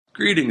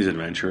Greetings,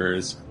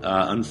 adventurers.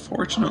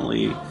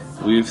 Unfortunately,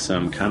 we have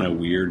some kind of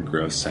weird,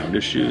 gross sound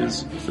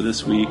issues for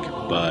this week,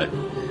 but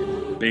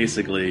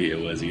basically it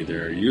was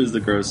either use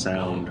the gross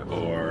sound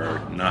or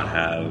not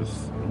have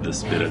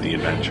this bit of the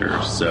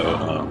adventure.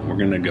 So we're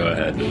going to go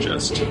ahead and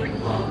just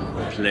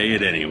play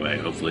it anyway.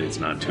 Hopefully it's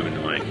not too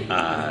annoying.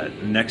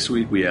 Next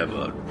week we have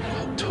a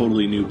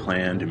totally new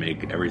plan to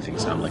make everything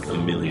sound like a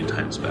million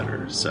times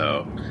better.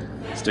 So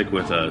stick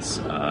with us.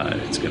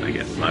 It's going to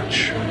get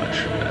much,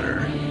 much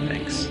better.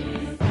 Thanks.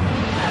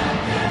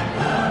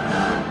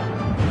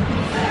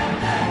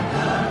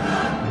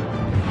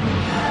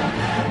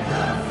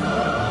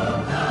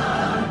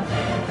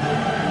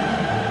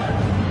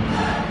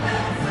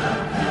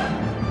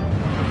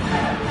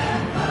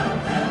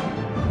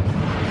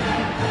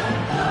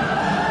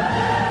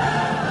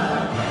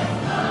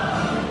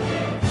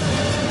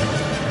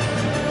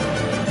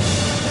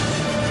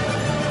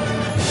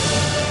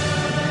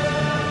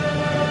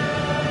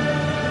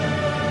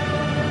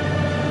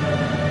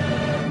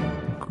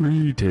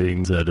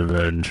 Greetings,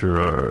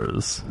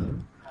 adventurers.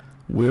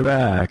 We're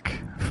back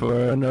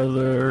for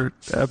another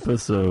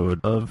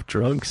episode of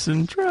Drunks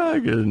and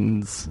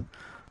Dragons.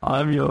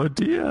 I'm your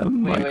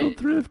DM, Michael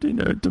Thrifty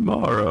Nerd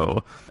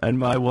Tomorrow, and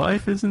my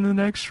wife is in the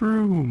next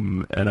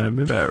room, and I'm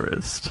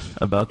embarrassed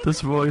about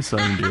this voice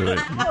I'm doing.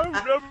 I'm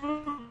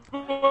never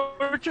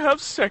going to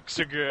have sex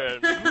again.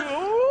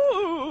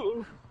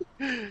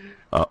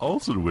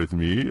 Also with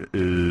me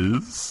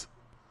is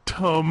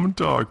Tom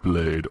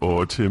Darkblade,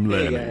 or Tim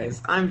Lanning. Hey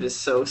guys, I'm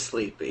just so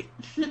sleepy.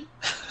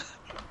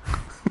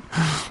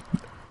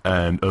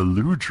 And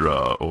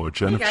Aludra, or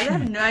Jennifer. Hey guys, I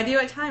have no idea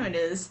what time it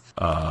is.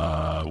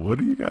 What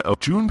do you got? Oh,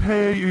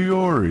 Junpei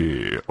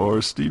Iori,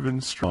 or Stephen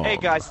Strong. Hey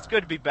guys, it's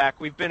good to be back.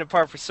 We've been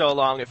apart for so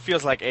long, it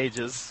feels like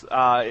ages.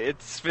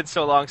 It's been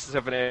so long since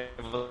I've been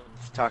able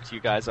to talk to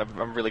you guys.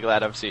 I'm really glad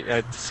to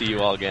see you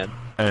all again.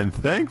 And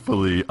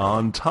thankfully,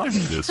 on time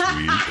this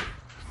week,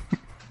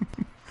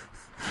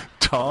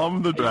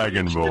 Tom the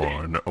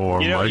Dragonborn,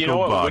 or Michael You know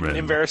what Bachman. wouldn't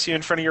embarrass you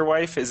in front of your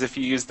wife is if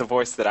you used the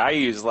voice that I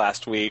used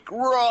last week.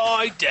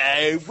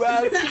 Righto,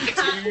 welcome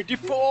to the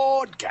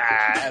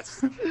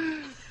podcast.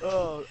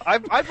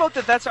 I vote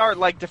that that's our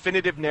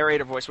definitive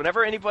narrator voice.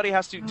 Whenever anybody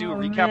has to do a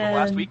recap of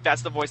last week,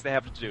 that's the voice they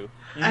have to do.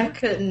 I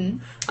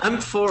couldn't. I'm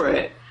for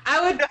it.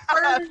 I would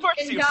burn Of course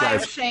and you die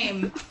guys. of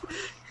shame.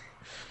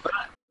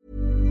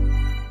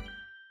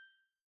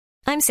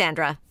 I'm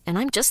Sandra, and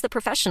I'm just the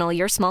professional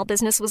your small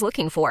business was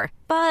looking for.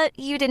 But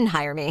you didn't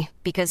hire me,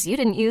 because you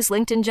didn't use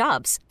LinkedIn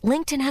Jobs.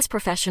 LinkedIn has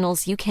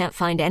professionals you can't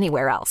find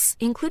anywhere else,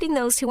 including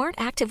those who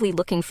aren't actively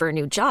looking for a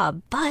new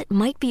job, but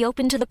might be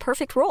open to the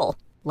perfect role,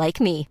 like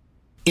me.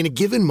 In a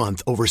given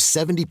month, over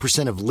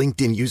 70% of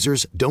LinkedIn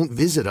users don't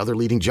visit other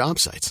leading job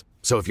sites.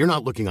 So if you're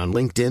not looking on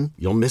LinkedIn,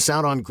 you'll miss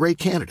out on great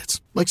candidates,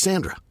 like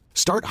Sandra.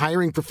 Start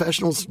hiring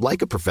professionals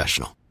like a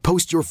professional.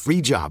 Post your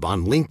free job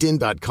on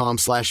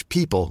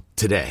linkedin.com/people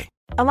today.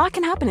 A lot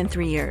can happen in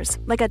 3 years,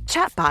 like a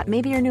chatbot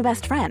may be your new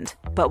best friend.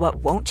 But what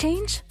won't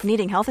change?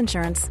 Needing health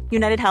insurance.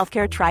 United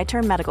Healthcare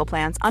Tri-Term Medical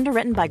Plans,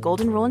 underwritten by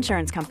Golden Rule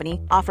Insurance Company,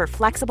 offer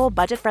flexible,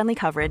 budget-friendly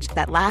coverage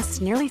that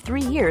lasts nearly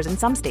 3 years in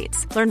some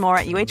states. Learn more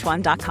at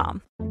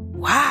uh1.com.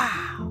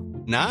 Wow.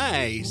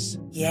 Nice.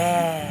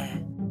 Yeah.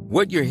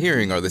 What you're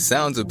hearing are the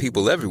sounds of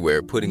people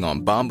everywhere putting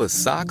on Bombas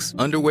socks,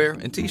 underwear,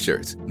 and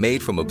T-shirts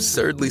made from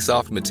absurdly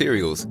soft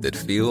materials that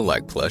feel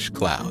like plush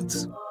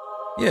clouds.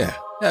 Yeah,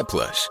 that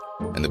plush.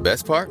 And the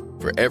best part?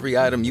 For every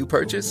item you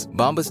purchase,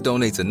 Bombas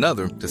donates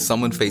another to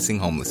someone facing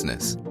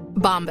homelessness.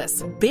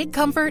 Bombas. Big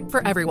comfort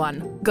for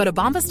everyone. Go to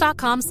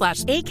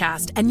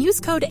bombas.com/ACAST and use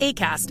code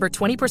ACAST for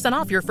 20%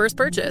 off your first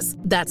purchase.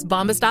 That's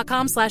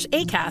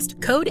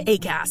bombas.com/ACAST. Code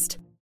ACAST.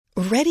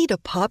 Ready to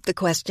pop the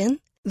question?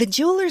 The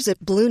jewelers at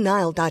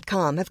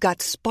BlueNile.com have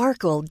got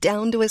sparkle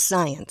down to a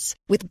science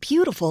with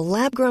beautiful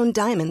lab-grown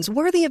diamonds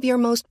worthy of your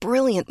most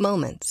brilliant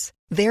moments.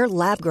 Their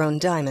lab-grown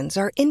diamonds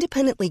are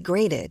independently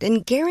graded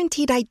and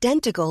guaranteed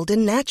identical to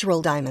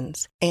natural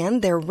diamonds,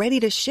 and they're ready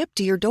to ship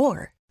to your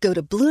door. Go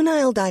to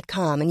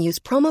BlueNile.com and use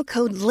promo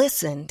code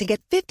LISTEN to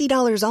get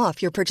 $50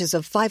 off your purchase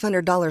of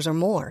 $500 or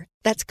more.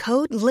 That's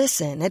code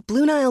LISTEN at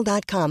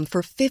BlueNile.com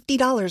for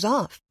 $50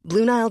 off.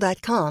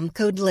 BlueNile.com,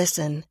 code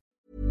LISTEN.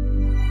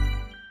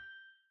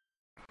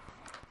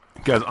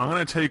 Guys, I'm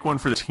going to take one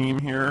for the team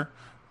here,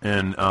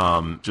 and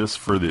just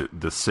for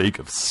the sake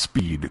of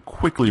speed,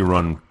 quickly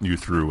run you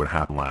through what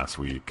happened last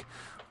week.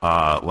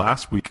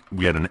 Last week,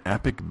 we had an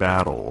epic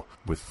battle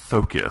with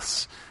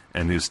Thocus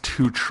and his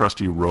two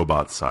trusty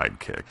robot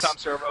sidekicks. Tom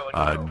Servo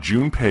and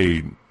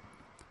Junpei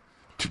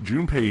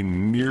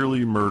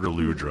nearly murdered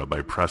Ludra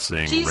by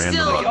pressing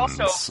random buttons.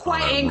 She's still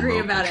quite angry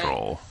about it.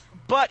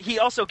 But he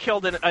also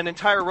killed an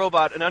entire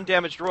robot, an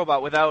undamaged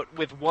robot,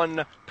 with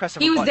one press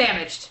of a button. He was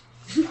damaged.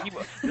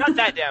 Not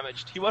that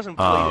damaged. He wasn't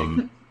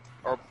bleeding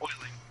or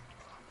boiling.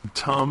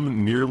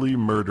 Tom nearly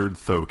murdered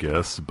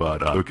Thocus, but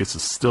Thocus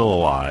is still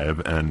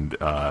alive, and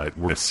we're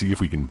going to see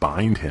if we can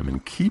bind him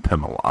and keep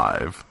him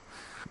alive.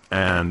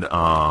 And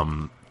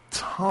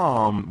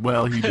Tom,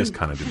 well, he just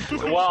kind of didn't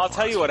do it. Well, I'll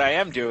tell you what I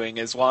am doing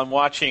is while I'm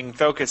watching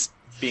Thocus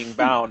being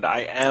bound,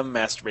 I am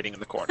masturbating in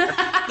the corner.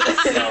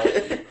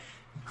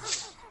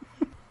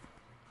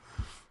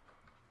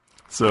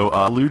 So,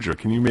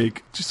 Ludra, do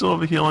you still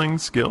have a healing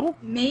skill?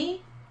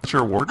 Me?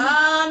 Sure, Warden?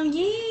 Let me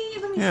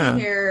see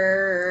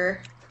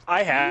here.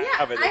 I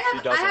have it.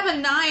 I have a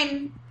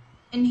 9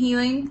 in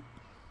healing.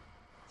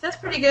 That's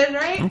pretty good,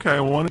 right? Okay,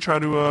 well, why don't you try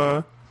to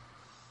heal?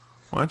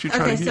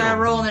 Okay, so I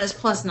roll and then it's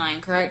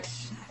 +9, correct?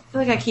 I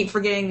feel like I keep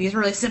forgetting these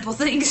really simple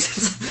things.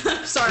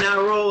 Sorry.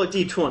 Now roll a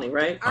d20,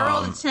 right? I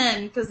rolled a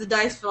 10 because the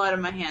dice fell out of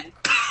my hand.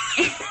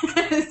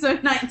 So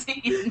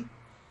 19.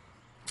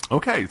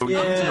 Okay, so he's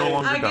no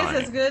longer I guess dying.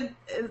 that's good.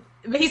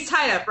 But he's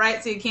tied up,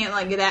 right? So you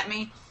can't, get at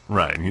me?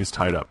 Right, and he's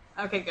tied up.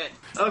 Okay, good.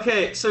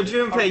 Okay, so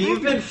Junpei,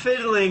 you've been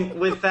fiddling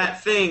with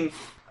that thing,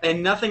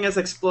 and nothing has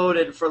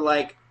exploded for,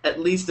 at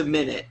least a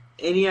minute.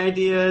 Any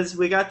ideas?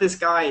 We got this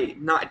guy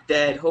not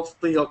dead.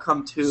 Hopefully he'll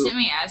come to. Shouldn't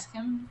we ask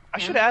him? I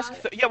should ask.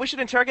 We should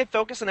interrogate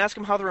Thokus and ask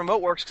him how the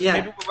remote works. Because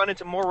maybe we'll run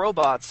into more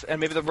robots,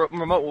 and maybe the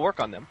remote will work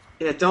on them.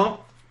 Yeah,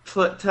 don't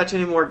touch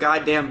any more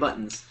goddamn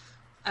buttons.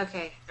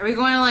 Okay. Are we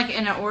going,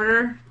 in an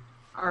order?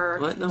 Or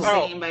what? No.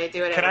 Does anybody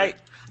do it? Can I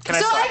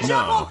I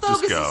jump on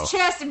just go. Thokus'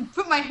 chest and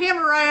put my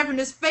hammer right up in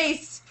his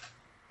face.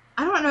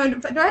 I don't know.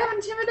 Do I have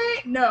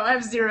Intimidate? No, I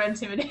have 0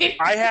 Intimidate.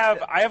 I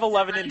have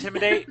 11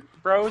 Intimidate,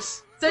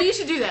 bros. So you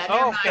should do that.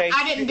 Oh, okay.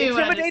 I didn't do it.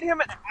 Intimidate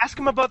him and ask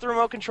him about the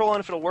remote control and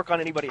if it'll work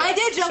on anybody else. I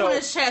did jump on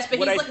his chest, but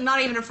he's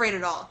not even afraid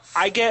at all.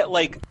 I get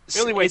He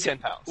only weighs 10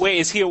 pounds. Wait,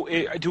 is he?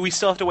 Do we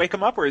still have to wake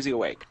him up, or is he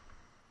awake?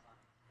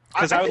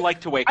 Because I would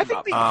like to wake him up. I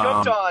think we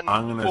jumped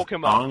on woke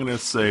him up. I'm gonna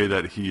say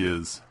that he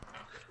is.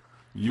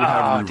 You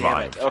have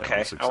revived. Damn it.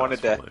 Okay, I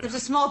wanted to. There's a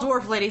small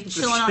dwarf lady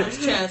chilling on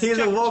his chest. He's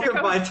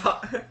awoken by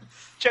time.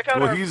 Check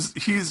out. Well,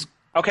 he's.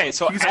 Okay,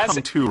 so he's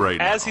come to right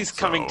now. As he's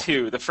coming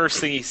to, the first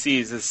thing he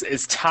sees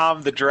is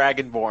Tom the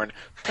Dragonborn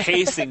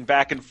pacing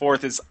back and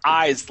forth, his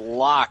eyes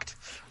locked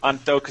on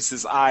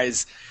Thokus'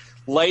 eyes,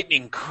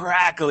 lightning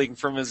crackling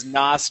from his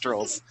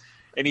nostrils,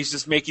 and he's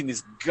just making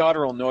these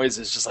guttural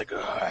noises, just like.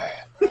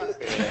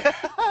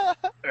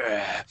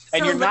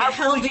 And you're not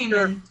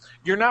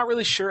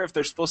really sure if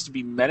they're supposed to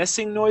be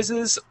menacing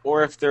noises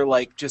or if they're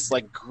just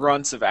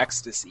grunts of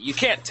ecstasy. You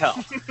can't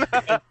tell.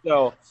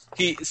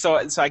 So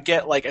I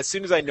get as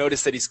soon as I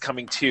notice that he's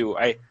coming to,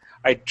 I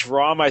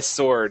draw my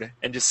sword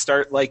and just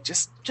start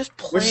just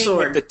playing Which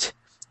sword? with the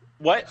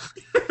what?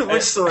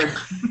 Which sword?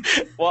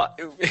 Well,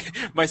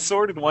 my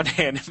sword in one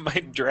hand and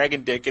my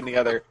dragon dick in the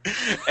other,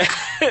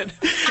 and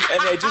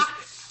I just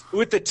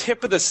with the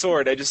tip of the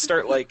sword I just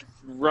start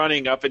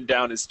running up and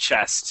down his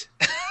chest.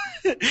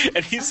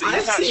 And he's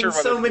I've not seen sure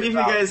so many of you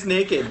guys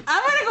naked.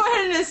 I'm gonna go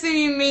ahead and assume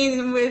you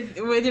mean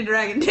with your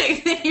dragon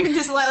dick that you're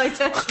just lightly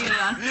touching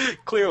it on.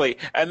 Clearly,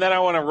 and then I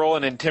want to roll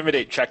an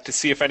intimidate check to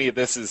see if any of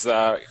this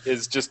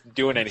is just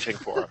doing anything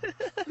for him.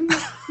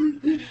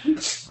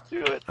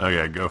 Do it.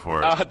 Okay, go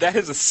for it. That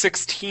is a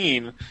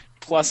 16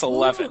 plus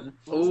 11.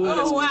 Ooh,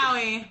 Oh,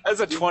 wowie. That's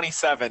a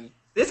 27.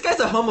 This guy's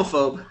a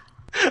homophobe.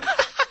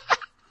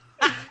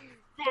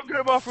 Don't get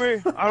him off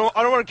me. I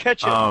don't want to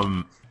catch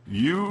him.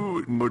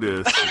 You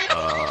notice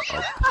a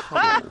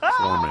puddle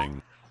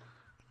forming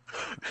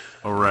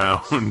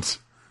around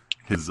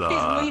his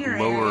wiener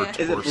lower area.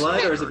 torso. Is it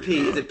blood or is it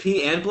pee? Is it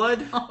pee and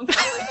blood? Oh, God.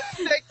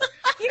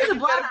 He's a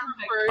blood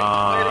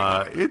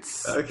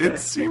It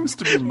seems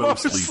to be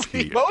mostly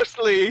pee.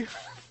 Mostly.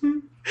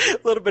 A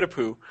little bit of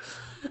poo.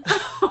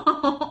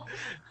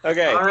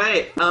 Okay. All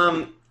right.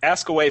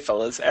 Ask away,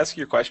 fellas. Ask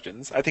your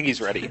questions. I think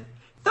he's ready.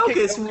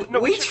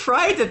 Thokus, we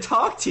tried to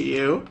talk to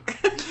you,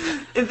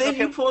 and then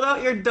you pulled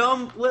out your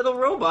dumb little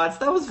robots.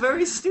 That was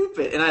very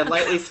stupid. And I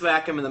lightly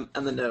smack him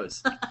on the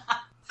nose.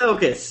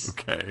 Thokus.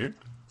 Okay.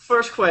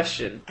 First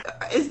question.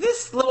 Is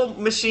this little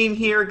machine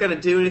here going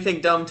to do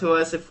anything dumb to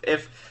us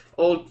if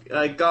old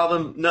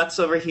Goblin Nuts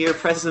over here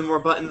presses some more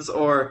buttons,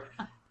 or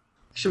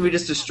should we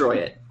just destroy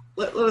it?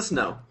 Let us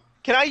know.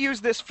 Can I use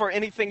this for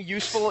anything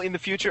useful in the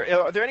future?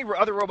 Are there any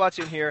other robots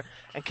in here?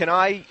 And can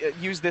I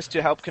use this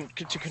to help to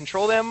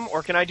control them?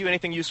 Or can I do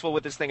anything useful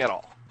with this thing at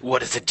all?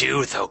 What does it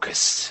do,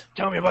 Thokus?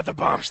 Tell me about the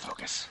bombs,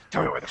 Thokus.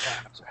 Tell me where the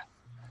bombs are.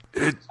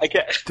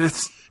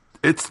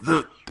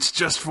 It's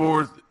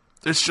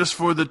just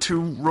for the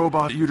 2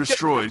 robots you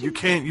destroyed. You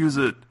can't use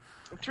it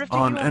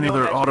on any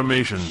other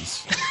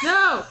automations.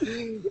 No!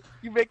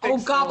 You make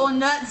things Goblin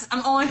Nuts.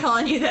 I'm only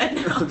calling you that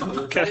now.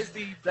 That is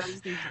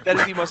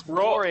the most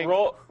boring.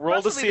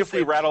 Roll to see if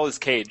we rattle his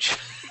cage.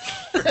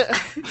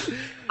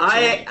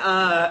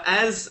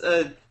 As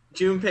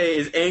Junpei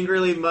is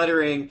angrily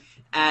muttering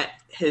at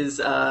his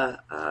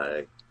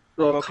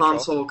little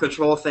console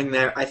control thing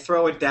there, I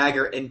throw a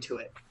dagger into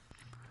it.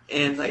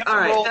 And all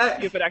right.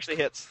 See if it actually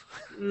hits.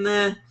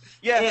 Nah.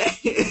 Yeah.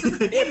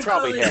 It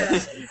probably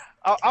hits.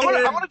 I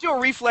want to do a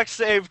reflex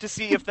save to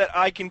see if that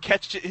I can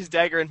catch his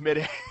dagger in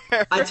midair.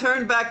 I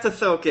turn back to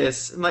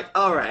Thokus. I'm like,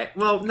 all right,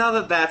 well, now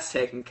that that's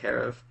taken care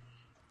of,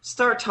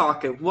 start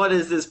talking. What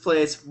is this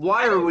place?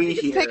 Why are we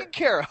here? Taken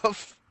care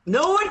of.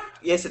 No one?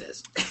 Yes, it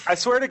is. I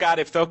swear to God,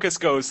 if Thokus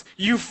goes,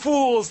 "You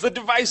fools! The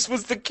device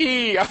was the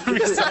key," I'm gonna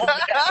be so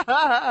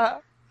mad.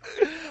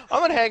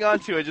 I'm gonna hang on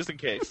to it just in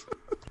case.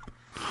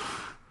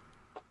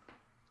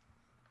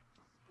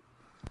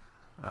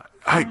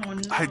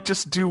 I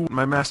just do what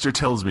my master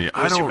tells me.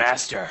 Who's your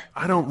master?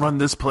 I don't run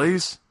this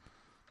place.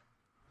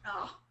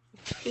 Oh.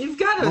 You've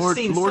got to have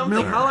seen Lord something.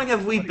 Miller. How long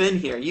have we been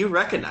here? You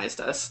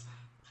recognized us.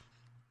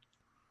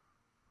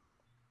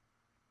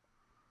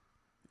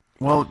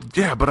 Well,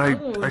 yeah, but I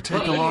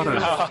take a lot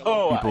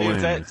of people is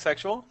in. that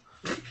sexual?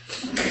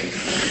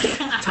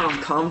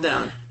 Tom, calm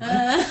down.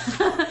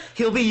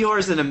 He'll be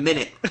yours in a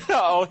minute.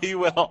 Oh, he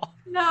will.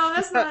 No,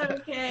 that's not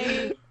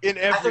okay. In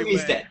every After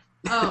he's way. dead.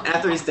 Oh.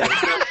 After he's dead.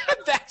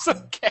 That's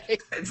okay.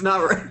 It's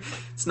not.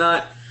 It's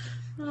not.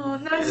 Oh,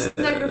 that's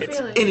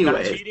necrophilia. Anyway.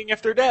 Not cheating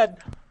if they're dead.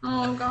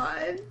 Oh,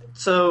 God.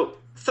 So,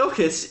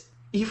 Thokus,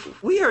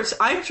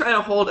 I'm trying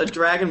to hold a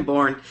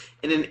Dragonborn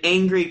and an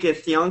angry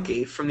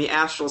Githyanki from the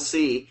Astral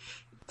Sea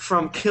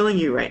from killing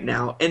you right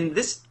now. And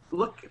this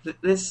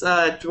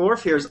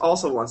dwarf here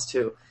also wants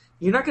to.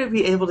 You're not going to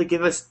be able to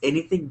give us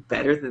anything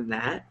better than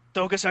that?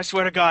 Thokus, I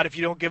swear to God, if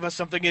you don't give us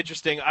something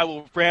interesting, I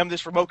will ram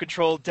this remote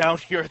control down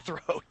your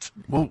throat.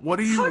 Well, what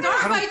do you want to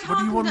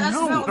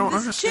know? I don't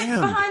understand.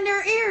 Behind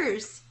their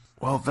ears.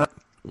 Well, that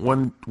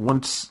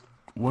once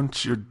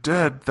you're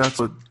dead, that's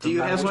what. Do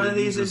you have one of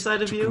these uses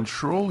inside of to you?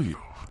 Control you.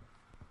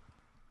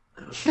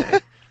 Okay.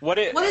 What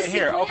does he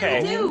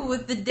plan to do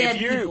with the dead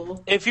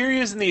people? If you're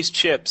using these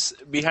chips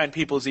behind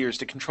people's ears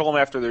to control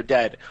them after they're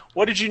dead,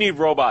 what did you need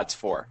robots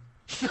for?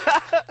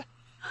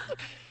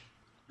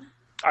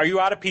 Are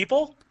you out of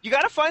people? You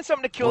gotta find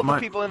something to kill the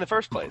people in the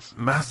first place.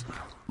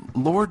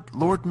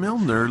 Lord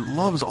Milner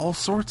loves all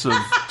sorts of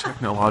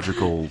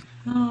technological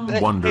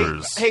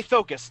wonders. Hey,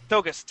 Thokus,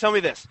 tell me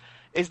this.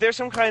 Is there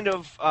some kind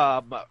of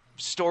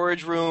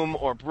storage room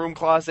or broom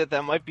closet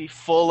that might be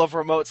full of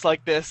remotes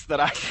like this that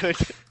I could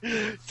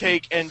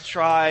take and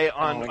try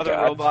on other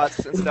robots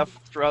and stuff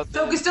throughout?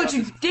 Thokus, don't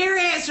you dare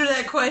answer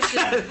that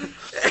question!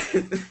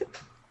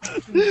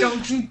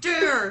 Don't you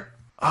dare!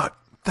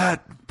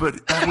 But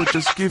that would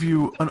just give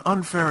you an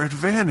unfair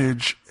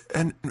advantage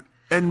and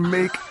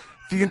make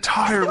the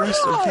entire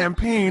rest of the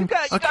campaign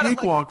a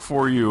cakewalk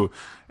for you,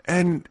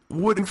 and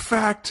would in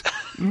fact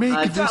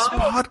make this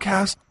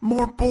podcast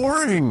more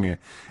boring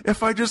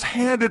if I just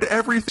handed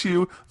everything to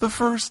you the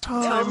first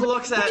time. Tom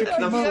looks at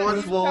the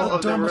fourth wall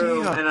of the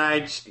room, and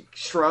I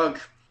shrug.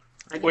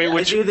 I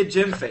do the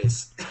Jim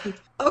face.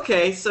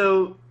 Okay,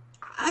 so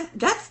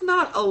that's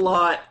not a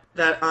lot.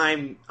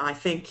 I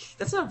think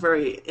that's not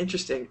very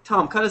interesting.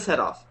 Tom, cut his head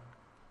off.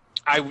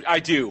 I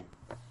do.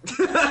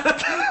 Tom,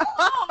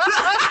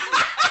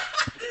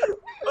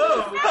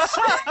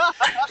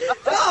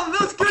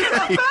 that's good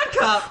enough, bad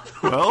cop.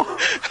 Well,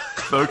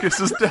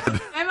 Thokus is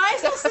dead. Am I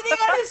still sitting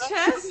on his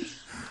chest?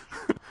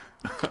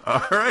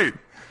 All right.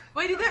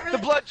 Wait, did that really...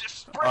 The blood just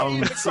sprayed. Tom,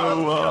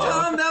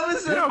 that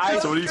was so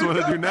what do you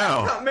want to do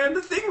now? God, man,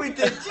 the thing we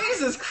did,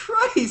 Jesus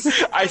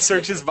Christ! I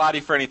search his body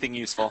for anything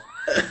useful.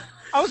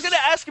 I was going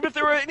to ask him if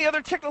there were any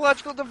other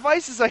technological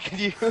devices I could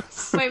use.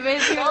 Wait, but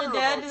is he really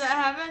dead? Did that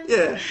happen?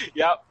 Yeah.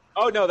 Yep.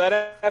 Oh, no, that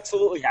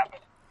absolutely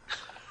happened.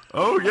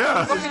 Oh,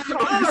 yeah.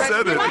 You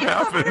said it. It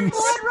happened.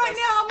 Blood right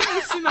now? I'm going to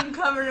assume I'm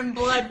covered in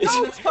blood.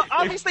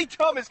 Obviously,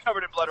 Tom is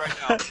covered in blood right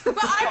now. But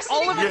I'm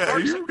all of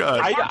it. You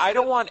got. I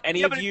don't want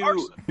any of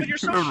you. But you're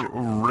so I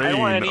don't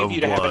want any of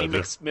you to have any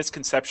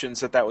misconceptions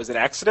that was an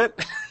accident.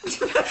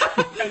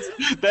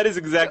 That is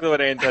exactly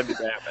what I intended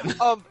to happen.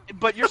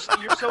 But you're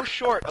so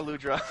short,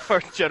 Aludra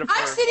or Jennifer.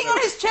 I'm sitting on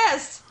his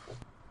chest.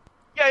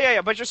 Yeah.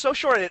 But you're so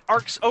short, it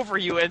arcs over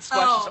you and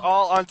splashes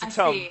all onto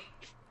Tom.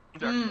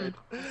 Onto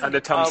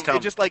Tom's tongue.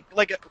 It's just like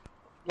a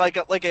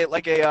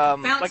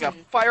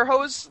fire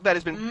hose that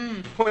has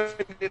been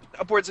pointed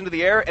upwards into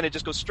the air, and it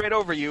just goes straight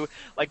over you,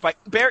 like by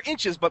bare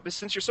inches. But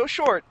since you're so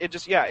short, it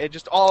just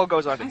all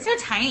goes onto you. I'm so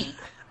tiny.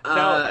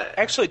 Now,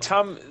 actually,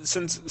 Tom,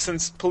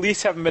 since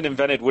police haven't been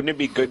invented, wouldn't it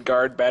be good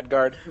guard, bad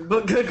guard?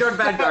 But good guard,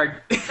 bad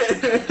guard.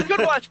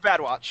 Good watch,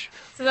 bad watch.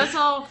 So that's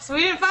all. So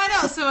we didn't find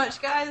out so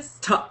much, guys.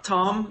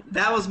 Tom,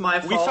 that was my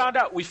fault.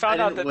 We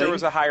found out that there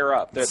was a higher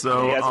up. That he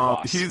has a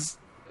boss. He's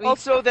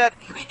also that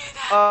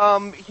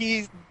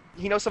he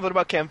knows something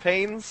about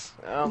campaigns,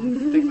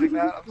 things like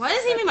that. What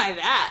does he mean by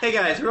that? Hey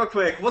guys, real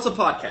quick, what's a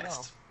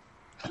podcast?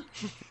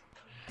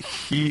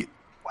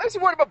 Why is he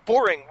worried about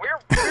boring? We're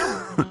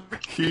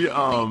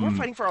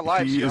fighting for our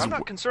lives here. I'm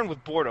not concerned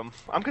with boredom.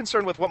 I'm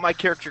concerned with what my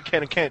character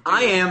can and can't do.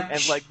 I am.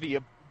 And like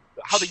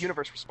how the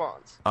universe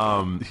responds.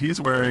 He's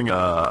wearing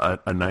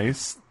a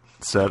nice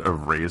set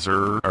of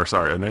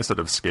a nice set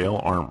of scale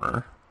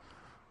armor,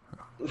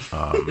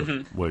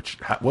 which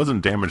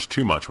wasn't damaged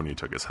too much when you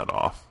took his head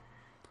off.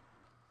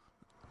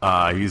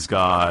 He's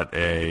got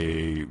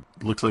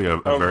looks like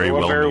a very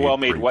well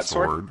made what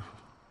sword?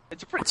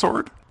 It's a pretty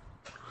sword.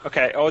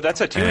 Okay. Oh,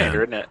 that's a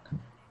two-hander, isn't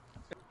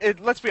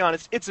it? Let's be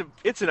honest. It's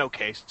an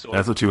okay sword.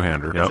 That's a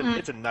two-hander. Yep.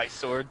 It's a nice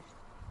sword.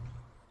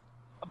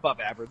 Above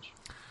average.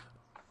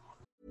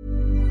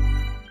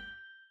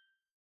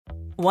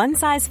 One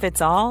size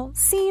fits all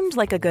seemed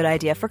like a good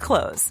idea for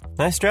clothes.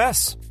 Nice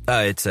dress.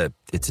 It's a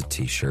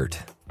t-shirt.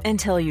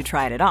 Until you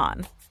tried it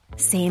on.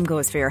 Same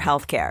goes for your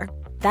healthcare.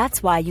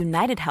 That's why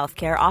United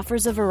Healthcare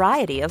offers a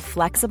variety of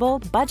flexible,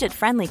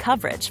 budget-friendly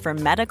coverage for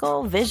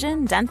medical,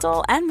 vision,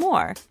 dental, and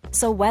more.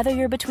 So whether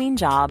you're between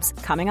jobs,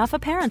 coming off a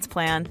parent's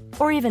plan,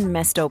 or even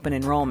missed open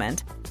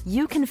enrollment,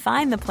 you can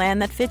find the plan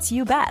that fits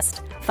you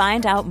best.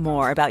 Find out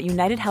more about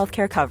United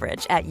Healthcare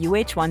coverage at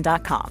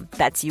uh1.com.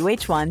 That's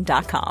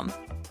uh1.com.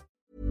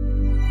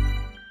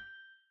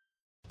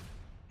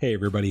 Hey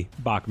everybody,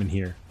 Bachman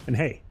here. And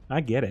hey,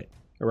 I get it.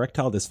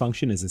 Erectile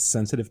dysfunction is a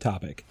sensitive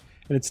topic,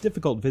 and it's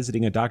difficult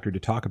visiting a doctor to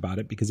talk about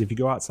it because if you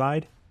go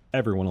outside,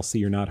 everyone will see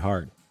you're not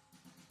hard.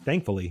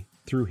 Thankfully,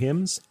 through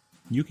HIMS,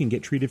 you can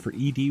get treated for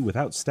ED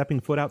without stepping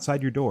foot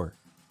outside your door.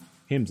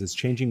 HIMS is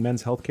changing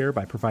men's healthcare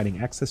by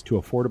providing access to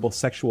affordable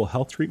sexual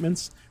health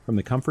treatments from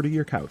the comfort of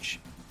your couch.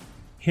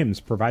 HIMS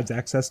provides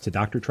access to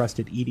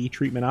doctor-trusted ED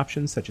treatment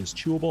options such as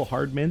chewable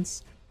hard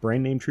mints,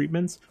 brand name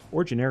treatments,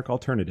 or generic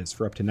alternatives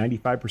for up to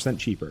 95%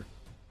 cheaper.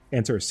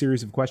 Answer a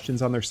series of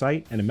questions on their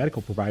site, and a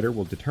medical provider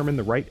will determine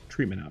the right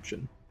treatment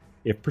option.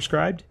 If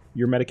prescribed,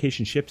 your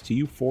medication ships to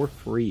you for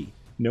free,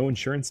 no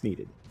insurance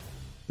needed.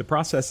 The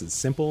process is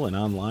simple and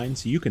online,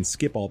 so you can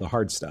skip all the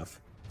hard stuff.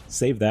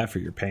 Save that for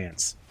your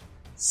pants.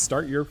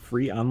 Start your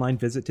free online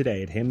visit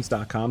today at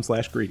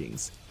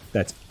hims.com/greetings.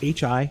 That's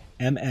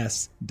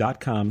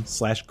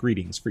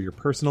HIMS.com/greetings for your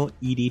personal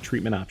ED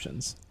treatment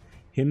options.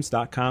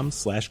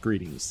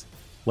 hims.com/greetings.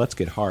 Let's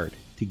get hard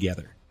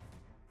together.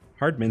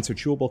 Hard mints are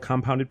chewable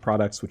compounded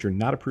products which are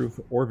not approved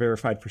or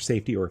verified for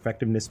safety or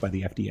effectiveness by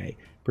the FDA.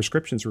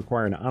 Prescriptions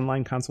require an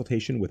online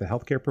consultation with a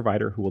healthcare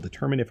provider who will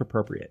determine if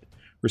appropriate.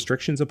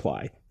 Restrictions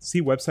apply.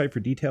 See website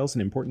for details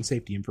and important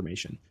safety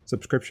information.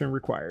 Subscription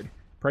required.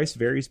 Price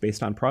varies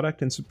based on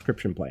product and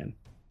subscription plan.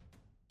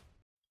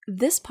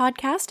 This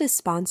podcast is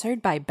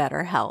sponsored by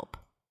BetterHelp.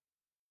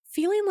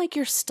 Feeling like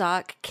you're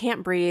stuck,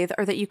 can't breathe,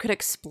 or that you could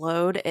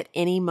explode at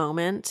any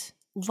moment?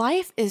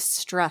 Life is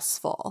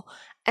stressful.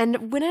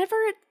 And whenever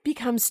it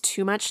becomes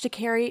too much to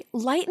carry,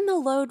 lighten the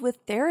load with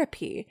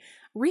therapy.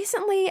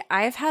 Recently,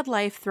 I've had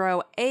life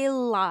throw a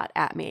lot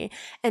at me,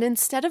 and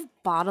instead of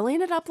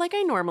bottling it up like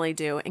I normally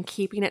do and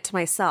keeping it to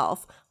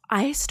myself,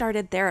 I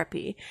started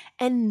therapy,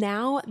 and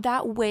now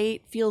that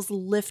weight feels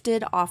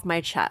lifted off my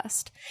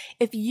chest.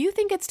 If you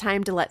think it's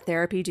time to let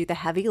therapy do the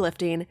heavy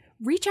lifting,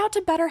 reach out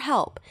to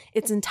BetterHelp.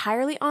 It's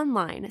entirely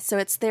online, so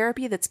it's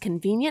therapy that's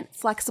convenient,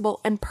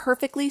 flexible, and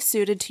perfectly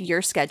suited to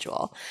your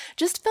schedule.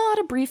 Just fill out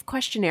a brief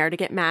questionnaire to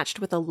get matched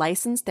with a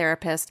licensed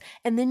therapist,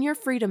 and then you're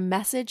free to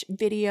message,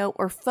 video,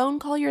 or phone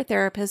call your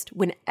therapist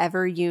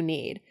whenever you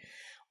need.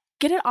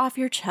 Get it off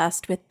your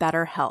chest with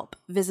BetterHelp.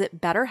 Visit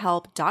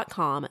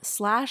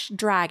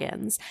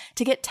betterhelp.com/dragons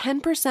to get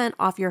 10%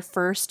 off your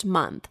first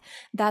month.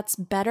 That's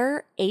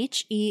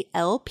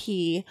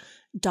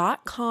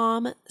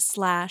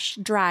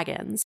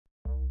betterhelp.com/dragons.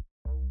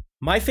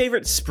 My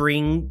favorite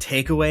spring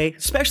takeaway,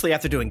 especially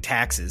after doing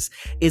taxes,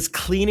 is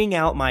cleaning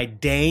out my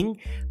dang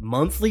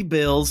monthly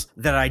bills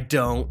that I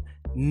don't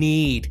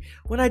need.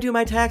 When I do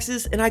my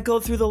taxes and I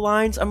go through the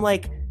lines, I'm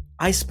like,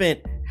 I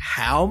spent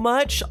how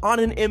much on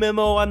an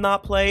MMO I'm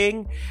not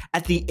playing?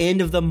 At the end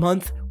of the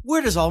month,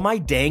 where does all my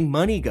dang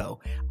money go?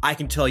 I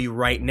can tell you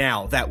right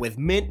now that with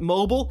Mint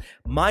Mobile,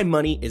 my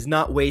money is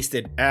not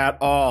wasted at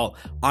all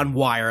on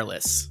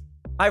wireless.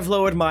 I've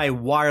lowered my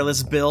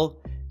wireless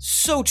bill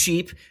so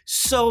cheap,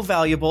 so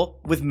valuable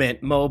with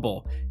Mint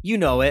Mobile. You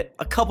know it.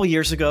 A couple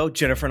years ago,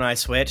 Jennifer and I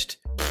switched.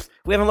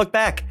 We haven't looked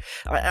back.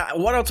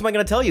 What else am I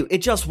going to tell you? It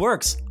just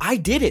works. I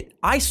did it.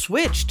 I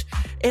switched.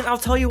 And I'll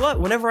tell you what,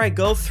 whenever I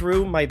go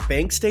through my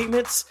bank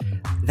statements,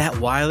 that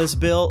wireless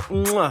bill,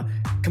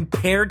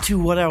 compared to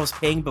what I was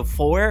paying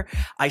before,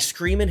 I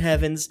scream in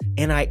heavens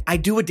and I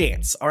do a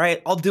dance, all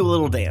right? I'll do a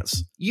little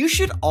dance. You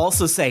should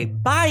also say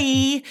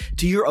bye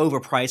to your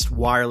overpriced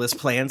wireless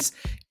plans.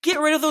 Get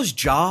rid of those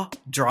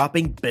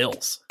jaw-dropping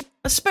bills,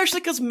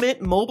 especially because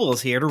Mint Mobile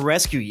is here to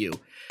rescue you.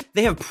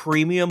 They have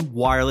premium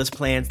wireless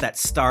plans that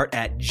start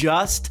at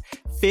just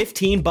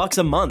 $15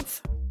 a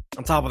month.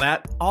 On top of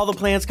that, all the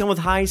plans come with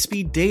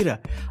high-speed data,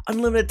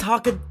 unlimited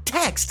talk and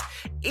text,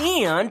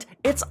 and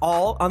it's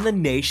all on the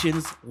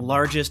nation's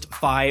largest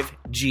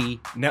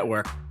 5G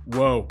network.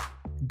 Whoa.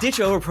 Ditch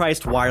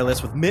overpriced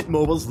wireless with Mint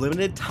Mobile's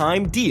limited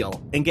time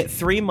deal and get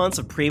 3 months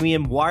of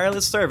premium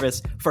wireless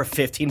service for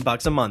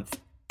 $15 a month.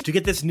 To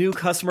get this new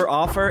customer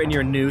offer and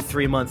your new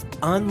 3-month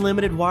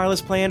unlimited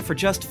wireless plan for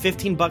just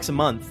 $15 a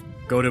month,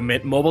 go to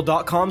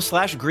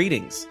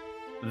mintmobile.com/greetings.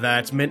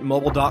 That's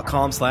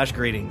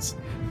mintmobile.com/greetings.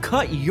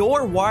 Cut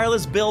your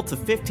wireless bill to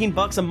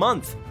 $15 a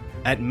month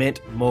at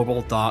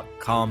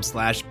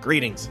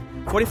mintmobile.com/greetings.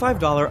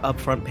 $45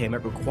 upfront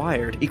payment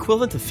required,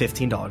 equivalent to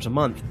 $15 a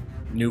month.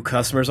 New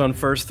customers on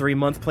first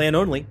 3-month plan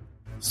only.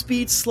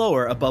 Speed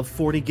slower above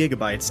 40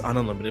 gigabytes on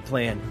unlimited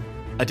plan.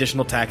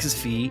 Additional taxes,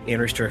 fee, and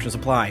restrictions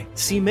apply.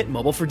 See Mint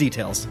Mobile for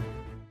details.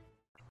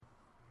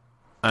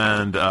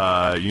 And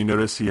you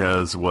notice he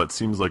has what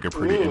seems like a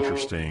pretty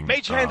interesting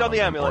Mage hand on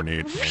the amulet.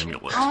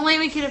 amulet. Only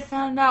we could have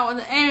found out what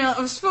the amulet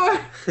was for.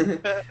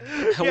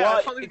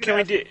 What can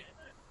we do?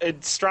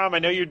 Strom, I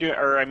know you're doing,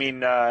 or I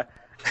mean,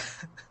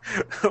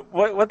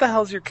 What the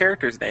hell's your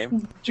character's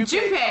name?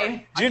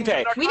 Junpei.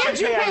 Junpei. We know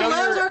Junpei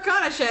loves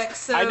Arcana checks.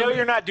 So. I know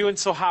you're not doing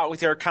so hot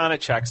with your Arcana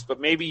checks, but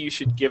maybe you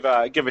should give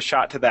a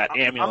shot to that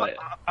amulet.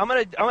 I'm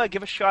gonna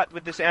give a shot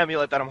with this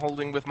amulet that I'm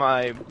holding with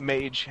my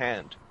mage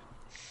hand.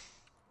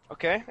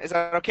 Okay, is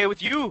that okay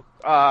with you,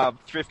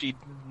 thrifty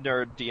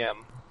nerd DM?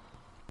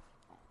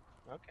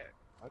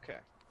 Okay.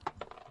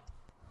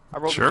 I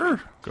rolled Sure,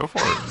 go for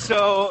it.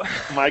 So,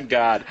 my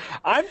God,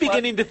 I'm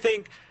beginning to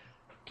think.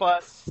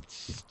 Plus,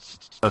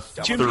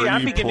 Junpei,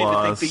 I'm beginning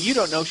to think that you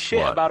don't know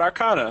shit about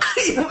Arcana.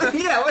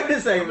 Yeah, wait a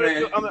second,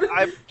 man.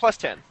 I have plus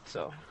 10,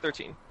 so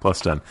 13.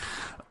 Plus 10.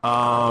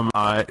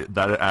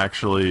 That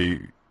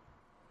actually,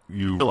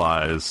 you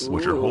realize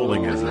what you're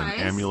holding is an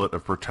amulet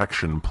of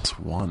protection plus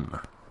 1.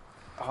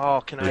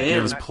 Oh, can I? It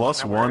gives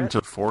plus 1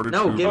 to fortitude.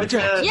 No, give it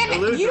to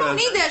you don't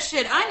need that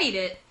shit. I need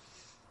it.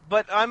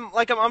 But I'm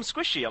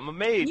squishy. I'm a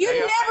mage. You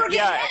never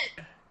get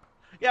hit.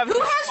 Yeah, who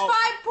has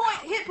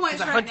 5 hit points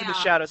right hunt now? in the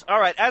shadows. All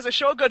right, as a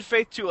show of good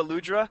faith to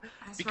Eludra,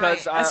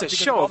 because as a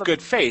show of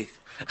good faith.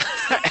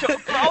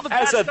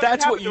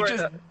 That's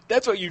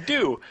what you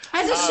do.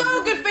 As a show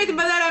of good faith, and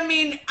by that I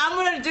mean I'm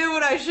gonna do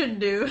what I should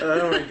do.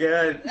 Oh my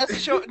God! As a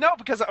show, no,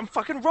 because I'm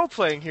fucking role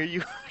playing here,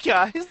 you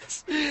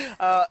guys.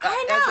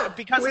 I know.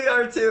 Because we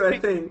are too, I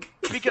think.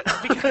 Because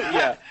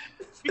yeah.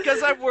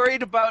 Because I'm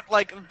worried about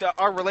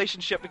our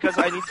relationship. Because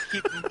I need to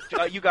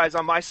keep you guys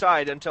on my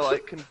side until I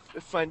can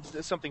find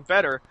something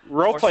better.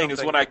 Role playing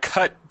is when I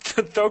cut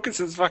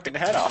Thokus's fucking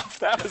head off.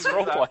 That was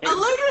role playing.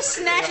 Eludra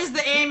snatches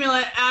the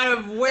amulet out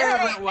of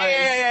wherever it was.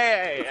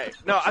 Hey.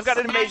 No, I've got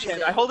it in mage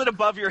hand. I hold it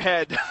above your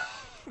head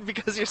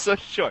because you're so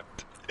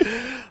short.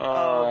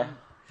 Dwarves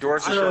are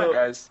short,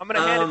 guys. I'm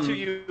gonna hand it to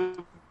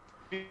you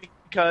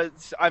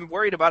because I'm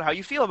worried about how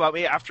you feel about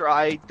me after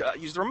I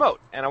use the remote,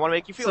 and I want to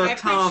make you feel. So,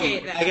 Tom,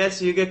 I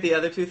guess you get the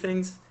other two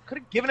things. Could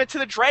have given it to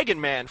the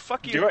Dragon Man.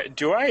 Fuck you.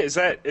 Do I? Is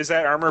that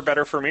armor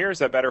better for me, or is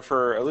that better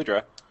for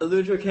Eludra?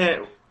 Eludra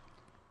can't.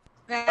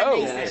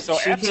 So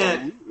she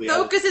absolutely.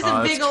 Thokus is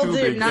a big old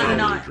dude,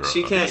 not.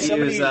 She can't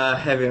use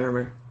heavy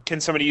armor.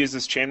 Can somebody use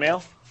this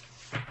chainmail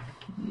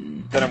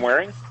that I'm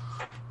wearing?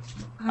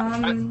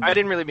 I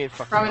didn't really mean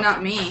fuck. Probably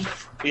not me.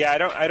 Yeah,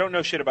 I don't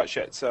know shit about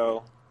shit,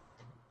 so.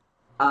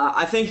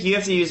 I think you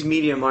have to use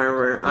medium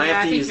armor. I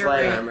have to use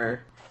light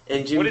armor.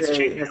 And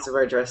Junpei has to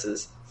wear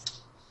dresses.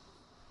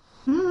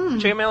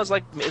 Chainmail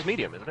is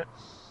medium, isn't it?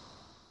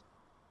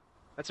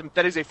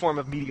 That is a form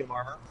of medium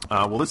armor.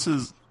 Well, this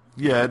is.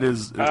 Yeah, it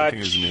is. I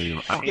think it's medium.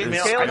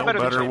 Is scale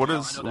better? What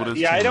is?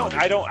 Yeah,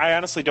 I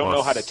honestly don't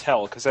know how to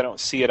tell because I don't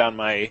see it on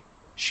my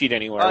sheet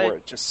anywhere where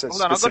it just says.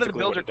 Hold on, I'll go to the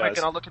builder quick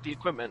and I'll look at the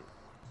equipment.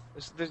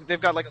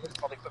 They've got a list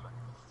of all the equipment.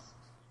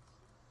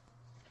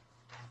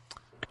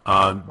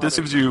 This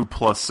gives you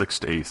plus 6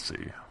 to AC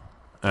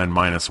and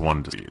minus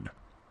 1 to speed.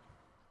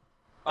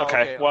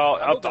 Okay, well,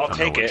 I'll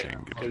take it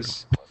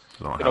because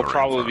it'll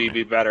probably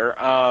be better.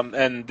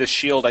 And the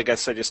shield, I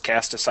guess I just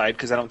cast aside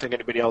because I don't think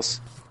anybody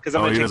else. Because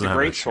I'm going to take the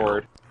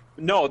greatsword.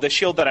 No, the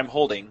shield that I'm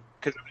holding.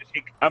 Because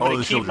I'm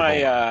going to keep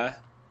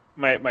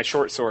my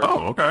short sword.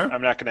 Oh, okay.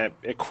 I'm not going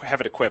to have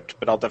it equipped,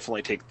 but I'll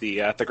definitely take the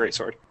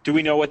greatsword. Do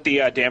we know what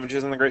the damage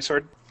is on the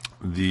greatsword?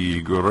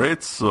 The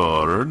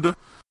greatsword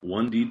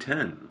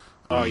 1d10.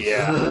 Oh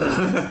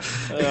yeah.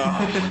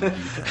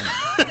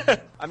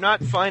 I'm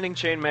not finding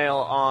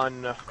chainmail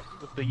on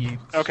the.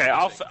 Okay,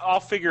 I'll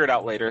figure it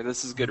out later.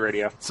 This is good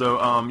radio. So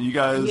you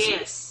guys.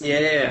 Yes.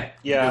 Yeah.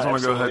 You guys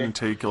want to go ahead and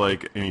take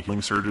any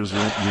healing surges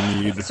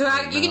you need? So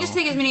you can just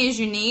take as many as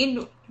you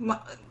need. Now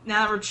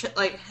that we're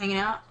hanging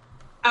out.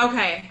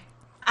 Okay,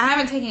 I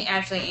haven't taken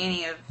actually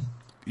any of.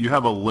 You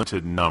have a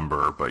limited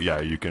number, but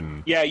yeah, you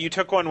can. Yeah, you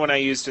took one when I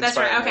used it. That's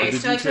right. Okay,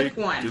 so I took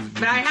one,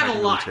 but I have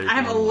a lot. I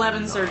have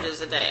 11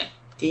 surges a day.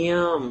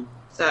 Damn.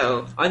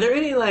 So, are there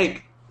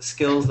any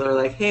skills that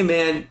are hey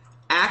man,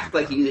 act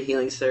like you use a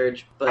healing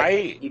surge,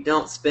 but you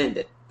don't spend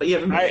it, but you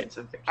have a million.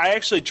 I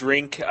actually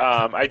drink.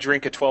 I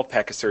drink a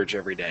 12-pack of surge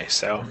every day.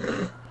 So.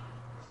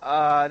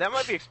 That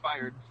might be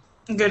expired.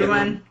 Good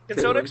one. Can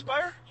soda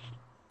expire?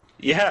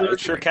 Yeah, it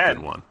sure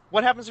can.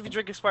 What happens if you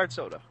drink expired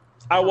soda?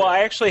 Well, I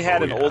actually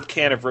had an old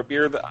can of root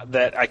beer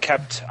that I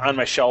kept on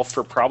my shelf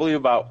for probably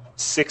about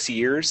 6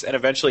 years, and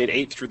eventually it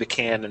ate through the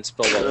can and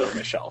spilled all over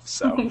my shelf.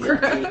 So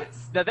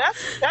now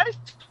that is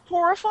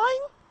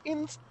horrifying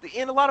in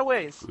a lot of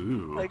ways.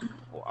 Ooh.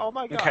 Oh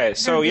my god. Okay,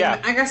 so yeah,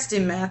 I got to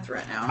do math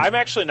right now. I'm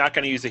actually not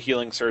going to use a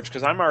healing surge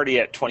because I'm already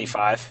at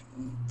 25.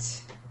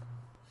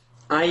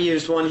 I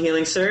used one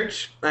healing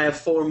surge. I have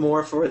 4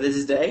 more for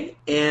this day,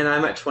 and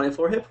I'm at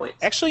 24 hit points.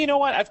 Actually, you know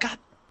what? I've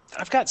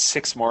got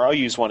 6 more. I'll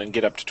use one and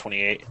get up to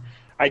 28.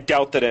 I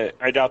doubt that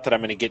I'm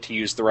going to get to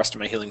use the rest of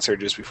my healing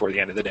surges before the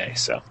end of the day.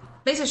 So,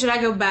 basically, should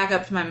I go back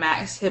up to my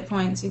max hit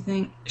points? You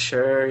think?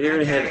 Sure, you're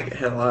gonna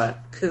hit a lot.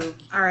 Cool.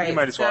 All right. You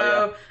might as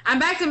well. Yeah. I'm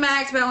back to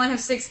max, but I only have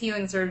 6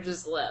 healing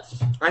surges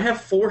left. I have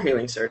 4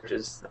 healing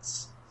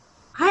surges.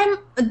 I'm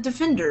a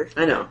defender.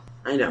 I know.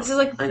 This is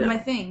my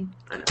thing.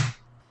 I know.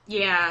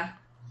 Yeah.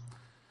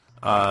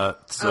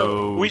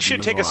 So we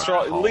should take a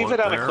stroll. Leave it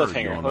on a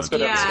cliffhanger. Let's go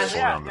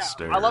down the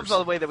stairs. Yeah. I love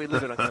the way that we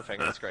leave it on a cliffhanger.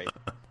 That's great.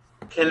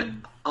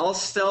 I'll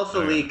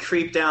stealthily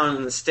creep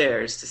down the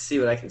stairs to see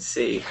what I can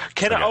see.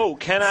 Can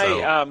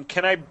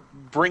I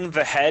bring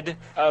the head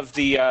of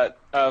the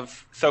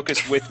of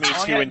Thokus with me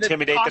to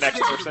intimidate the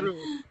next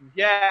person?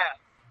 Yeah.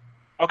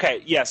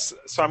 Okay. Yes.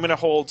 So I'm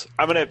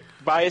gonna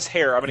buy his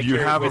hair. I'm gonna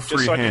carry it with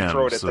just so I can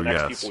throw it at the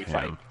next people we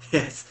fight.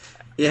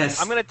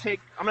 Yes. I'm gonna take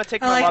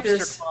my lobster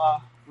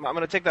claw. I'm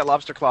gonna take that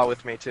lobster claw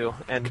with me too,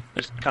 and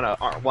just kind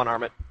of one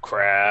arm it.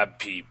 Crab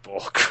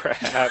people.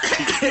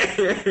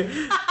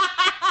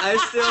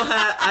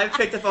 I've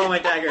picked up all my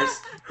daggers,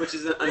 which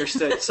is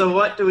understood. So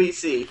what do we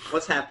see?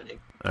 What's happening?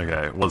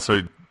 Okay, well,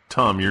 so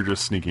Tom, you're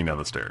just sneaking down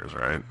the stairs,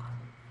 right?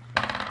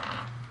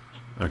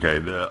 Okay,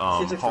 the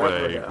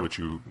hallway, which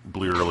you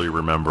clearly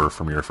remember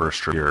from your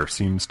first trip here,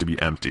 seems to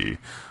be empty.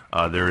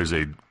 There's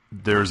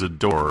a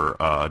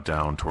door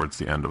down towards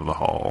the end of the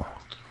hall,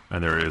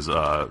 and there is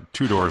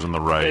 2 doors on the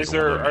right.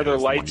 Are there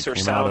lights or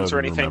sounds or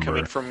anything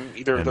coming from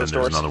either of those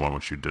doors? And there's another one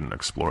which you didn't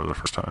explore the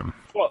first time.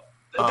 Well,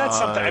 that's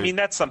something. I mean,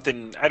 that's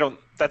something.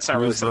 That's not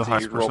really something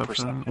you roll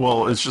perception.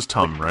 Well, it's just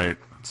Tom, right?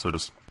 So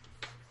just.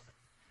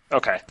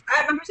 Okay.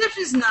 My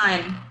perception is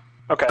 9.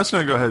 Okay. I'm just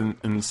gonna go ahead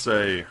and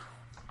say.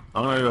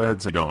 I'm gonna go ahead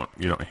and say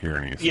you don't hear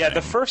anything. Yeah,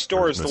 the first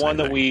door is the one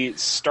that we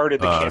started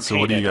the campaign so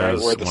what do you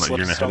guys in, right, where the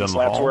slipstone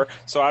slabs were.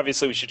 So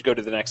obviously we should go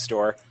to the next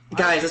door.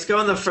 Guys, let's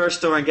go in the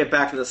first door and get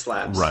back to the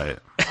slabs. Right.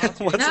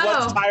 Let's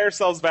tie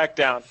ourselves back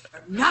down.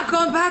 Not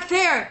going back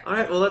there. All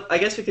right. Well, I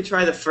guess we could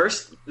try the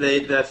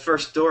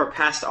first door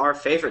past our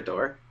favorite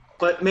door,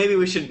 but maybe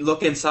we should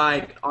look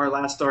inside our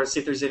last door and see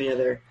if there's any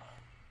other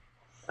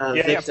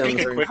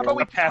victims. How about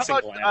we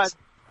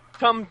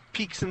Tom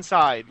peeks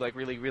inside, like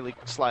really, really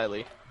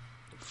slyly.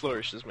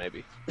 Flourishes,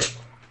 maybe.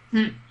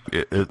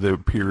 It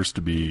appears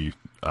to be.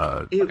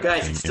 Ew,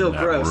 guys, it's still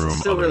gross. It's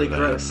still really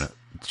gross.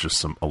 It's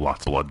just a lot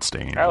of blood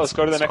stains. All right, let's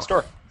go to the next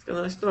door. Let's go to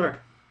the next door.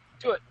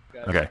 Do it.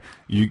 Okay,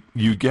 you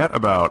get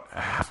about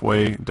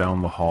halfway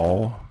down the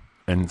hall,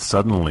 and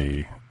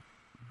suddenly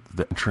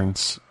the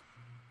entrance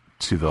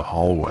to the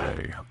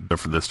hallway,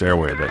 for the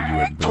stairway that you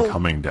had been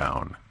coming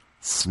down,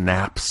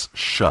 snaps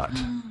shut.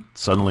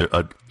 Suddenly,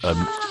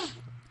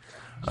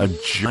 a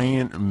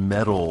giant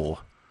metal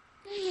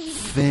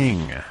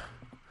thing,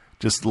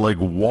 just like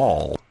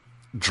wall,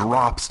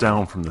 drops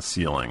down from the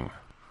ceiling.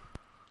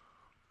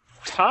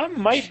 Tom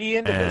might be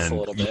into this a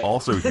little bit. You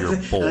also hear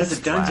bolts That's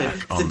a dungeon.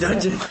 flash on It's a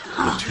dungeon.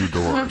 the 2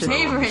 doors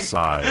on the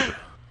side.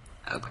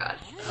 Oh god.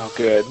 Oh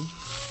good.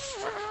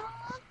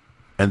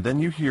 And then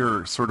you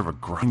hear sort of a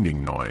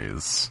grinding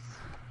noise.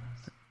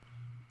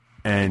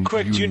 And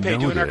quick, you Junpei,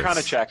 do an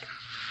Arcana check.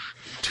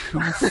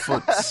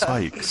 2-foot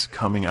spikes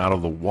coming out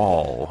of the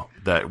wall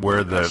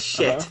where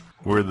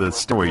the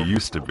stairway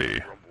used to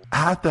be.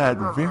 At that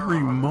very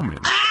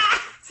moment,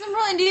 Some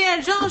real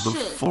Indiana Jones the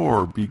shit.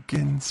 floor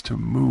begins to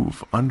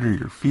move under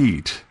your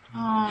feet,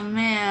 Oh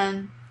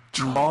man.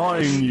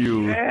 drawing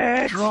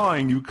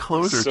you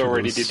closer to So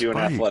ready the to do an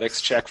spikes.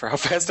 athletics check for how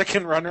fast I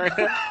can run right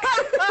now.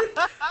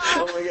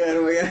 Oh my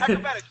god.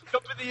 Acrobatics,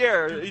 jump in the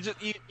air. You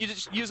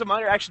just use a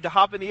minor action to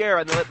hop in the air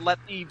and then let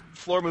the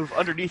floor move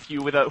underneath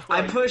you without.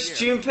 I push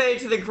Junpei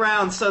to the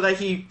ground so that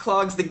he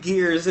clogs the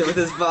gears with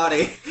his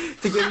body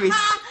to give me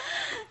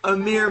a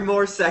mere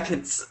more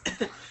seconds.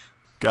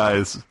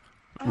 Guys,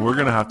 we're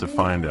gonna have to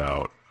find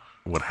out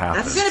what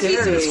happens That's in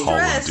scary. this Hall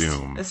of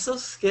Doom That's so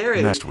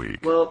scary. next week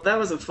Well, that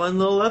was a fun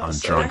little on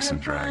episode. Drunks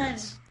and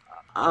Dragons.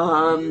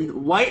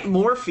 White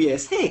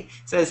Morpheus,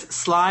 says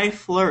Sly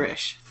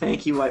Flourish.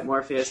 Thank you, White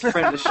Morpheus,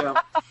 friend of the show.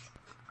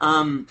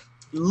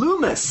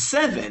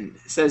 Luma7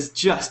 says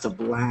just a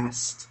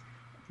blast.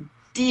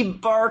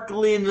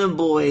 Debarklin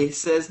Boy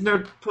says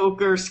Nerd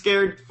Poker,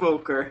 Scared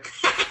Poker.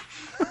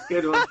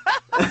 Good one.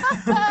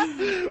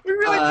 We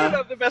really do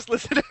have the best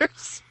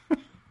listeners.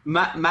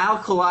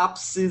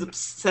 Malcolops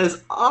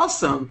says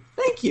awesome.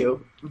 Thank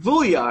you.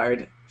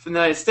 Vouliard from the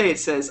United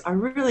States says, I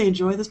really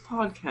enjoy this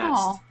podcast.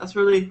 Aw. That's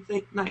really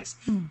nice.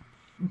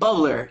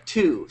 Bubbler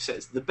 2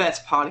 says, the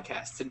best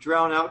podcast to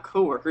drown out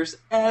coworkers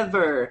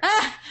ever. So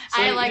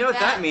I like you know what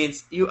that. that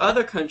means? You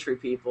other country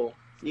people,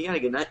 you gotta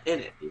get in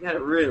it. You gotta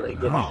really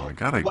get in Oh, I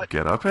gotta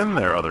get up in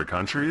there, other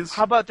countries.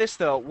 How about this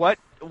though? What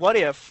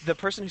if the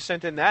person who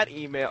sent in that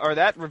email or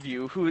that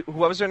review,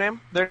 what was their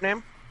name? There's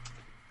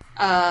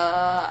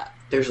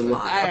a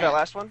lot. Of that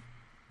last one?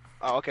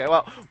 Oh, okay.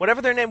 Well,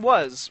 whatever their name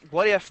was,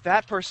 what if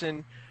that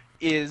person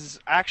is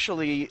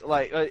actually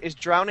is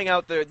drowning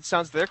out the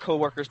sounds of their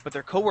coworkers, but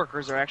their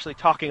coworkers are actually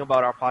talking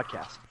about our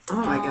podcast? Oh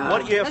my god.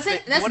 What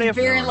if That's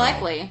very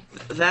likely.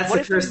 That's What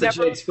the if they curse of the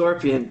never- Jade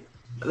Scorpion.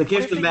 The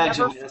gift if of they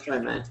magic. never- That's what I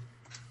meant.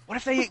 What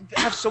if they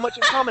have so much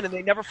in common and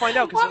they never find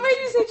out? Why made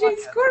you say Jade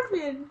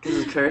Scorpion? This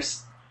is a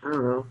curse. I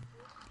don't know.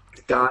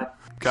 God.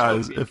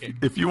 Guys,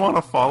 if you want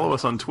to follow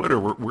us on Twitter,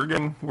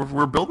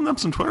 we're building up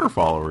some Twitter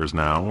followers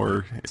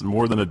now. It's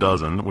more than a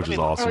dozen, which is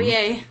awesome. Oh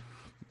yay!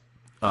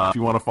 If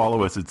you want to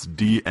follow us, it's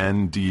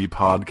DND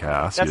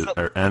Podcast. That's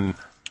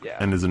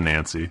N is in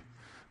Nancy.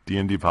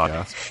 DND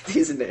Podcast.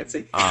 He's a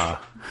Nancy.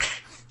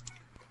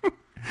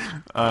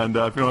 And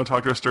if you want to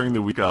talk to us during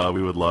the week,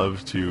 we would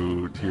love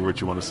to hear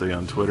what you want to say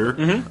on Twitter.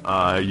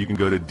 Mm-hmm. You can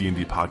go to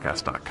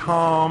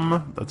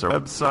dndpodcast.com. That's our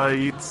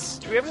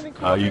website. Do we have anything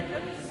cool?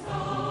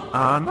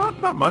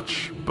 Not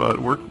much, but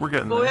we're getting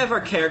there. Well, we have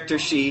our character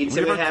sheets,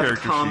 and we have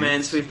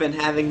comments. Sheets. We've been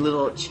having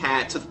little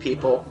chats with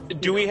people.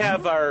 Do we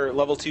have our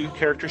level 2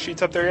 character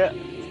sheets up there yet?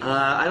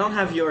 I don't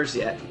have yours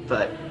yet,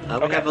 but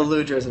we have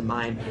Eludra's in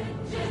mine.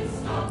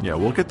 Yeah,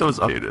 we'll get those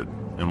updated,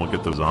 and we'll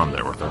get those on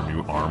there with our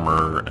new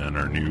armor and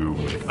our new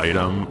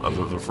item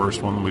of the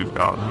first one we've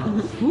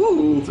gotten.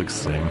 Ooh. It's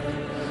exciting.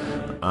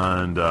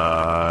 And,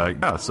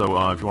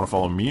 so if you want to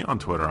follow me on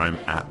Twitter, I'm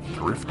at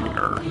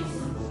ThriftyNer.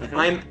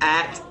 I'm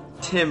at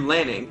Tim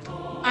Lanning.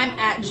 I'm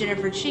at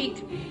Jennifer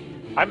Cheek.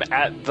 I'm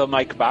at the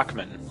Mike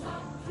Bachman.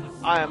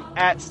 I am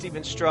at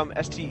Steven Strom,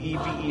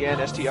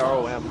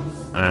 StevenStrom.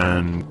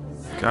 And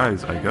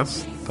guys, I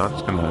guess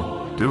that's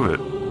gonna do it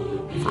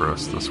for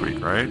us this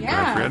week, right? Yeah, Did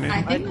I forget anything?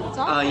 I think that's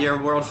all.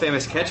 Your world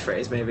famous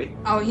catchphrase, maybe.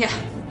 Oh yeah.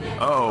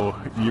 Oh,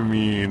 you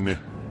mean,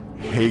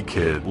 hey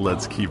kid,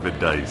 let's keep it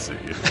dicey.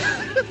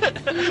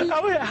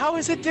 How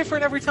is it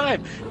different every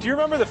time? Do you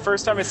remember the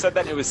first time I said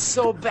that? It was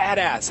so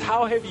badass.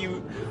 How have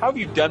you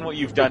done what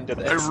you've done to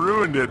this? I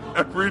ruined it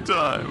every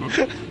time.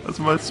 That's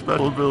my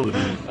special ability.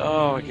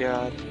 Oh my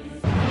god.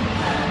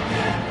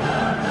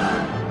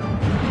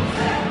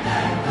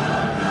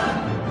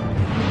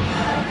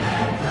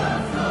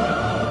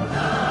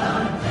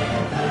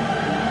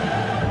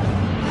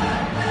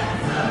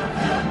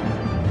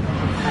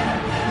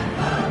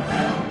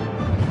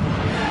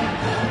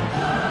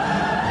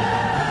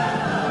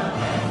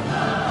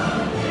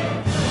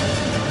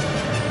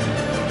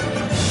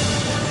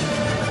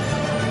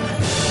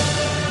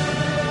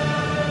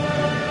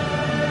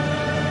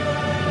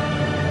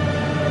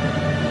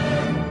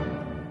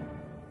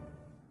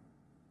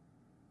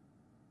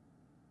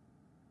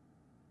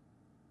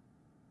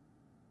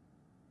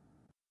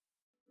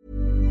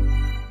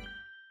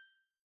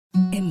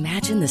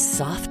 Imagine the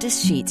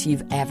softest sheets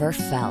you've ever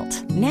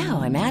felt.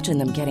 Now imagine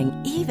them getting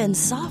even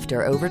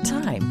softer over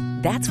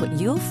time. That's what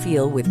you'll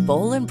feel with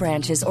Boll &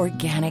 Branch's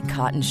organic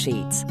cotton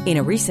sheets. In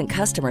a recent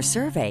customer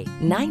survey,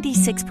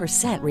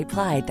 96%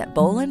 replied that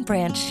Boll &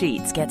 Branch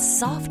sheets get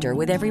softer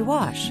with every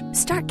wash.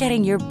 Start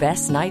getting your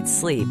best night's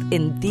sleep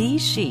in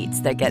these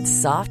sheets that get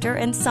softer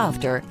and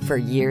softer for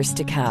years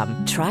to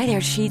come. Try their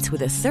sheets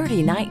with a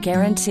 30-night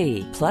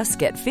guarantee. Plus,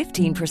 get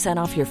 15%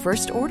 off your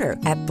first order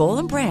at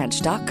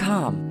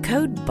bollandbranch.com.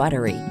 Code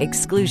BUTTERY.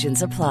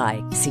 Exclusions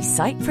apply. See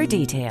site for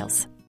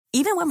details.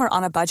 Even when we're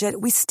on a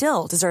budget, we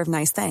still deserve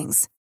nice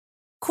things.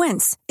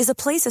 Quince is a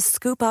place to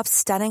scoop up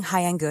stunning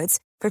high-end goods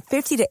for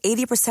 50 to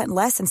 80%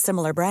 less than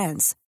similar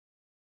brands.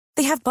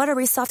 They have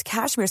buttery soft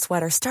cashmere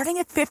sweaters starting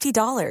at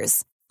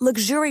 $50,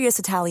 luxurious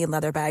Italian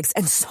leather bags,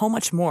 and so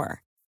much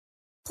more.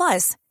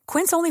 Plus,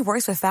 Quince only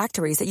works with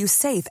factories that use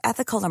safe,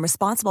 ethical, and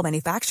responsible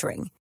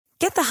manufacturing.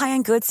 Get the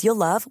high-end goods you'll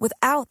love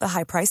without the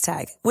high price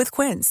tag with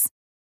Quince.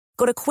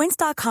 Go to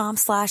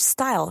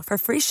quince.com/style for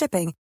free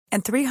shipping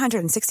and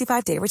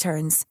 365-day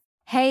returns.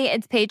 Hey,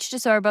 it's Paige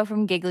DeSorbo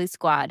from Giggly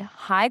Squad.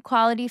 High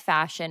quality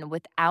fashion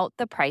without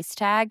the price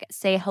tag.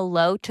 Say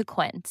hello to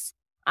Quince.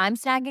 I'm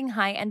snagging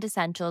high-end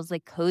essentials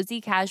like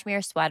cozy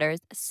cashmere sweaters,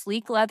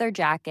 sleek leather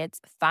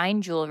jackets,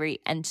 fine jewelry,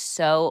 and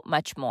so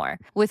much more.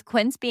 With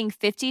Quince being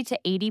 50 to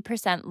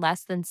 80%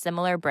 less than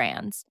similar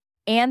brands.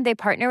 And they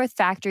partner with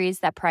factories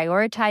that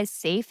prioritize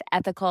safe,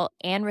 ethical,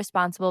 and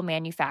responsible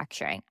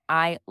manufacturing.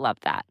 I love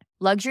that.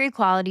 Luxury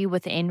quality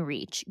within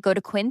reach. Go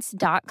to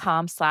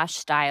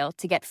quince.com/style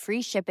to get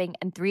free shipping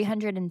and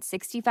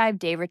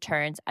 365-day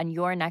returns on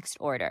your next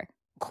order.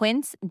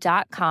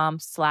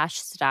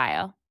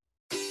 Quince.com/style.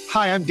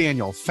 Hi, I'm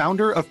Daniel,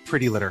 founder of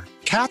Pretty Litter.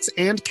 Cats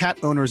and cat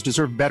owners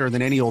deserve better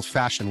than any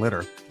old-fashioned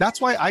litter.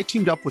 That's why I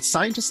teamed up with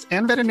scientists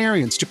and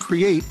veterinarians to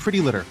create Pretty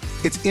Litter.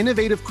 Its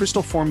innovative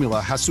crystal formula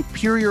has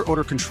superior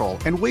odor control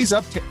and weighs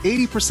up to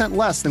 80%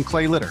 less than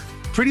clay litter.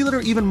 Pretty Litter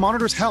even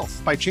monitors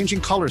health by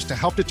changing colors to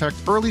help detect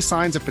early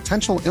signs of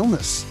potential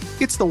illness.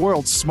 It's the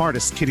world's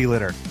smartest kitty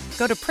litter.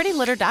 Go to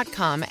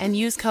prettylitter.com and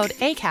use code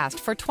ACAST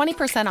for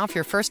 20% off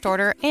your first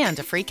order and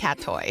a free cat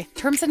toy.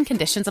 Terms and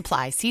conditions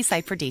apply. See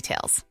site for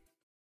details.